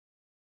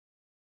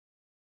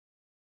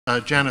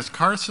Janice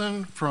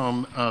Carson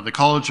from the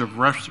College of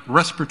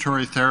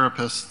Respiratory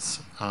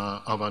Therapists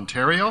of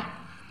Ontario.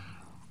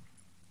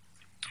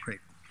 Great.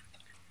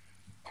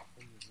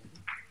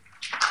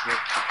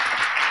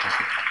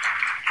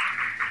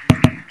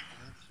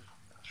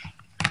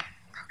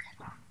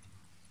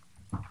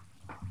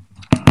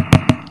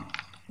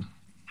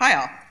 Hi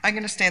all. I'm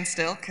going to stand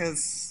still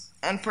because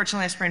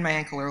unfortunately I sprained my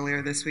ankle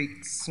earlier this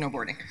week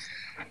snowboarding.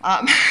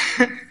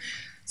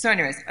 So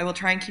anyways, I will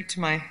try and keep to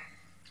my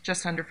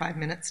just under 5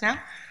 minutes now.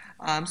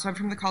 So I'm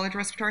from the College of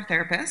Respiratory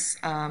Therapists.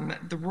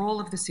 The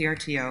role of the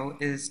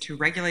CRTO is to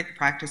regulate the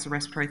practice of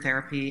respiratory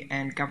therapy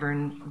and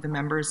govern the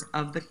members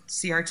of the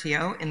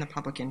CRTO in the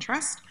public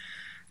interest.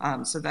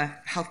 So the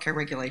healthcare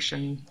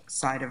regulation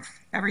side of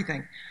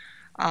everything.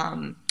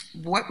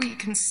 What we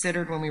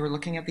considered when we were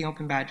looking at the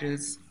open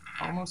badges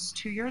almost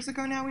 2 years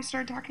ago now we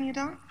started talking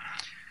about.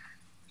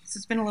 So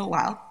it's been a little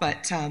while,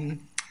 but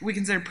we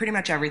considered pretty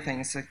much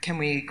everything. So can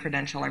we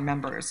credential our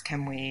members?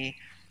 Can we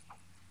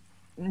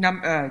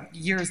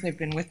years they've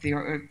been with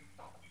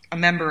a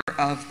member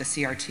of the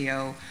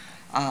CRTO,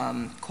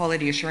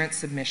 quality assurance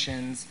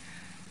submissions.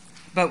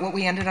 But what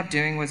we ended up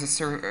doing was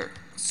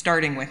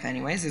starting with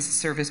anyways, is a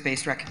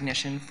service-based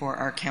recognition for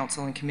our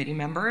council and committee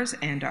members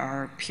and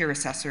our peer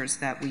assessors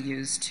that we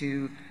use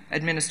to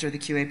administer the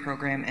QA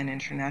program and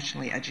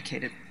internationally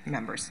educated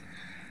members.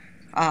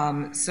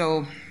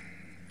 So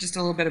just a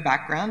little bit of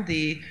background.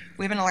 We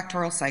have an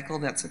electoral cycle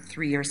that's a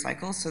 3-year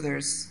cycle, so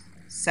there's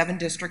 7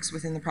 districts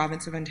within the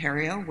province of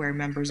Ontario where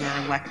members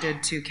are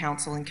elected to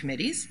council and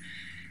committees.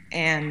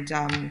 And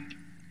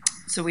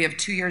so we have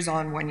 2 years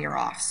on, 1 year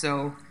off.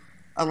 So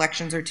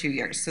elections are 2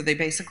 years. So they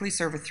basically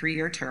serve a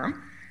 3-year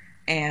term.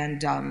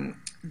 And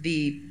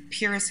the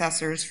peer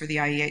assessors for the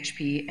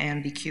IEHP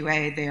and the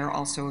QA, they are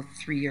also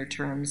 3-year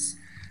terms.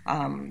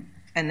 And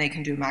they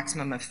can do a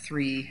maximum of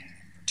 3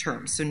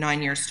 terms. So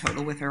 9 years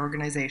total with our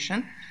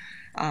organization.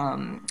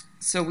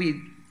 So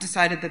we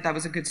decided that that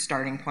was a good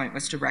starting point,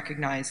 was to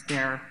recognize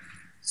their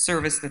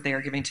service that they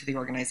are giving to the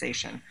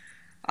organization.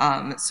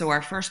 So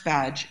our first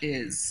badge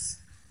is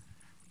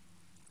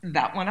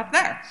that one up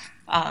there.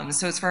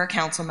 So it's for our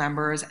council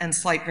members and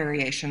slight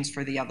variations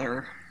for the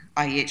other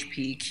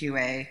IHP,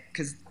 QA,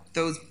 because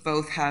those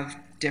both have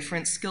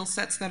different skill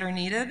sets that are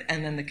needed,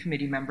 and then the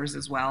committee members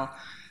as well,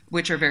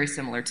 which are very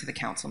similar to the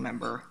council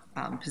member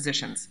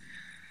positions.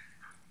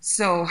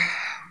 So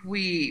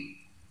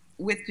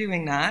with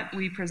doing that,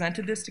 we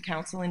presented this to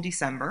council in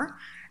December,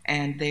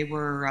 and they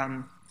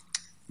were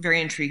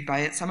very intrigued by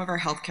it. Some of our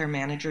healthcare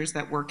managers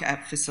that work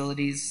at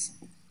facilities,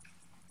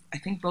 I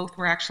think both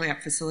were actually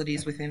at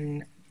facilities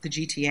within the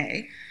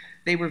GTA,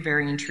 they were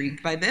very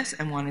intrigued by this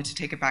and wanted to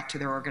take it back to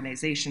their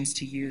organizations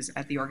to use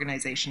at the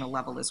organizational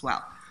level as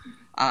well.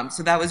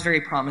 So that was very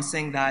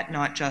promising, that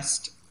not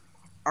just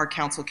our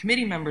council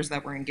committee members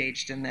that were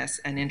engaged in this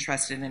and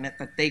interested in it,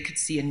 but they could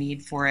see a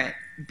need for it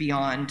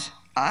beyond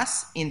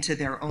us into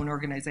their own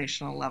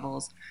organizational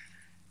levels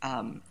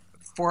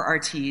for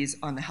RTs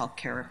on the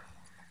healthcare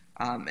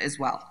as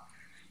well.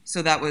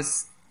 So that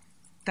was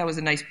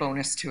a nice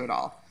bonus to it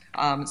all.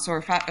 So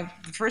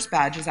the first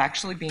badge is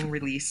actually being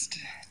released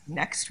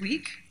next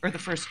week, or the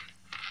first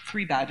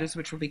 3 badges,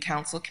 which will be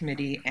council,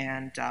 committee,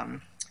 and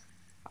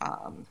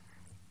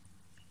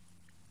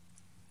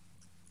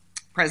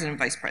president,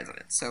 vice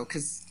president. So,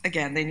 because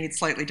again, they need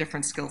slightly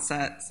different skill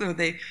sets. So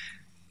they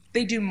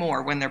do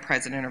more when they're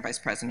president or vice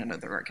president of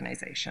their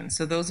organization.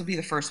 So those will be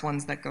the first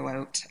ones that go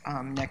out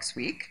next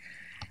week.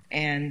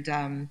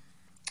 And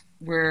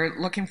we're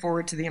looking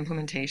forward to the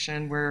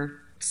implementation. We're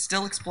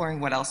still exploring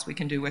what else we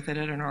can do with it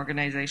at an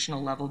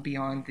organizational level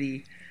beyond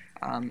the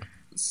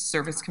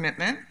service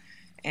commitment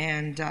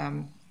and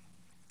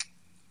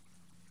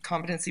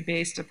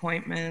competency-based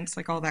appointments,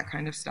 like all that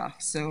kind of stuff.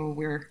 So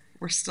we're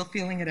still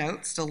feeling it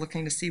out, still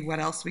looking to see what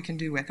else we can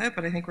do with it,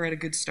 but I think we're at a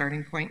good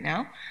starting point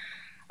now.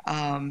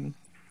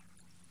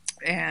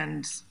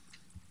 And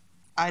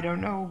I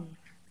don't know,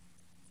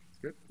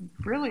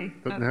 really.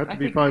 Doesn't have to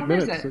be 5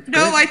 minutes.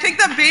 No, I think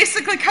that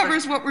basically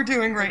covers what we're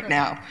doing right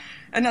now.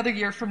 Another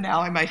year from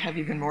now, I might have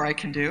even more I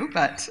can do,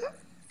 but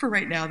for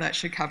right now, that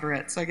should cover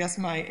it. So I guess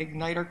my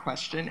igniter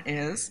question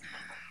is,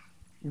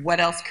 what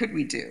else could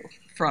we do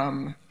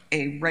from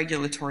a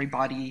regulatory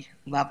body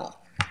level?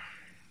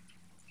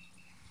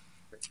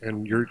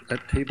 And you're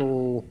at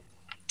table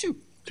 2.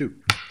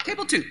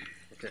 Table 2.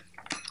 Okay.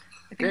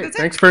 I think that's it.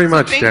 Thanks very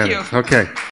much, Thank Janice. you. Okay.